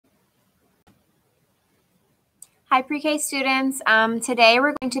Hi, pre-K students. Today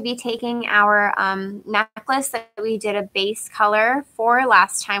we're going to be taking our necklace that we did a base color for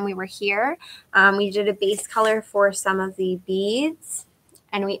last time we were here. We did a base color for some of the beads,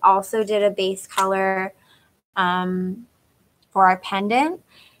 and we also did a base color for our pendant.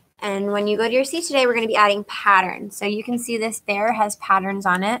 And when you go to your seat today, we're going to be adding patterns. So you can see this bear has patterns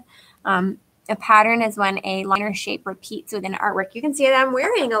on it. A pattern is when a line or shape repeats within artwork. You can see that I'm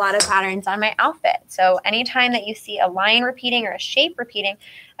wearing a lot of patterns on my outfit. So anytime that you see a line repeating or a shape repeating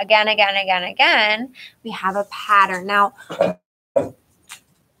again, we have a pattern. Now,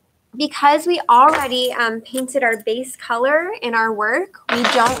 because we already painted our base color in our work, we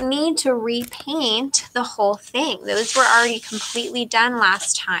don't need to repaint the whole thing. Those were already completely done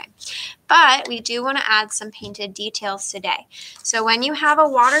last time. But we do want to add some painted details today. So when you have a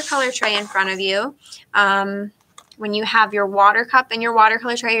watercolor tray in front of you, when you have your water cup and your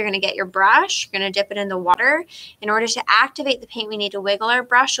watercolor tray, you're going to get your brush, you're going to dip it in the water. In order to activate the paint, we need to wiggle our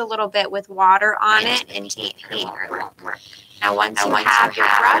brush a little bit with water on it and take paint our work. Now, once you have your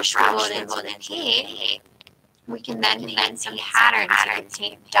brush wiggled into the paint, we can then paint some patterns. You can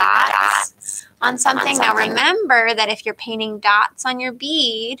paint dots on something. Now, remember that if you're painting dots on your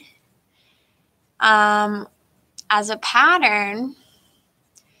bead as a pattern,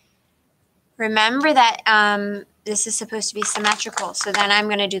 remember that this is supposed to be symmetrical. So then I'm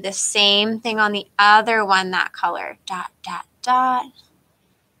going to do the same thing on the other one, that color. Dot, dot, dot.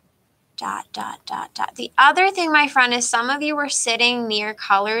 Dot, dot, dot, dot. The other thing, my friend, is some of you were sitting near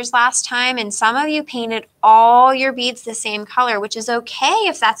colors last time, and some of you painted all your beads the same color, which is okay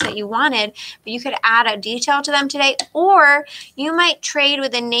if that's what you wanted, but you could add a detail to them today, or you might trade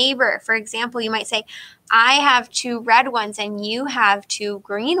with a neighbor. For example, you might say, I have 2 red ones and you have 2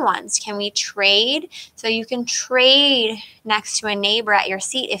 green ones. Can we trade? So you can trade next to a neighbor at your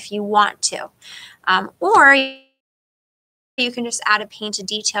seat if you want to. Or you can just add a painted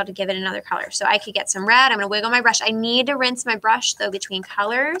detail to give it another color. So I could get some red. I'm going to wiggle my brush. I need to rinse my brush, though, between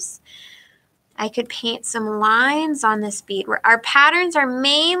colors. I could paint some lines on this bead. Our patterns are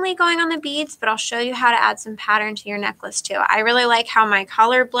mainly going on the beads, but I'll show you how to add some pattern to your necklace, too. I really like how my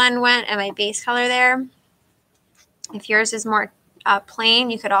color blend went and my base color there. If yours is more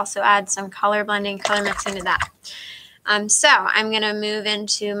plain, you could also add some color blending, color mix into that. So I'm going to move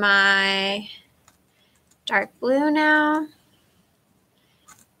into my dark blue now.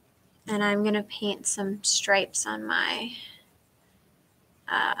 And I'm going to paint some stripes on my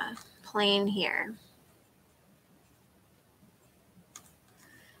plane here.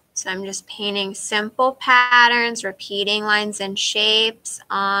 So I'm just painting simple patterns, repeating lines and shapes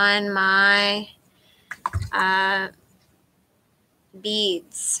on my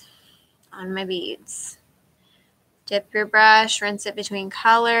beads. Dip your brush, rinse it between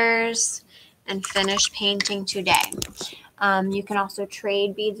colors, and finish painting today. You can also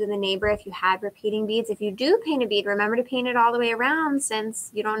trade beads with a neighbor if you had repeating beads. If you do paint a bead, remember to paint it all the way around,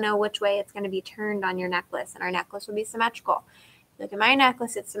 since you don't know which way it's going to be turned on your necklace, and our necklace will be symmetrical. Look at my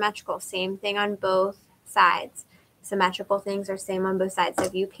necklace, it's symmetrical. Same thing on both sides. Symmetrical things are same on both sides. So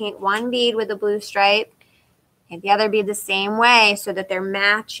if you paint one bead with a blue stripe, paint the other bead the same way so that they're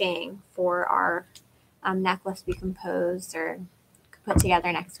matching for our necklace to be composed or put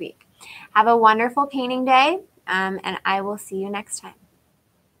together next week. Have a wonderful painting day. And I will see you next time.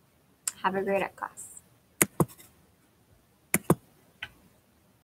 Have a great art class.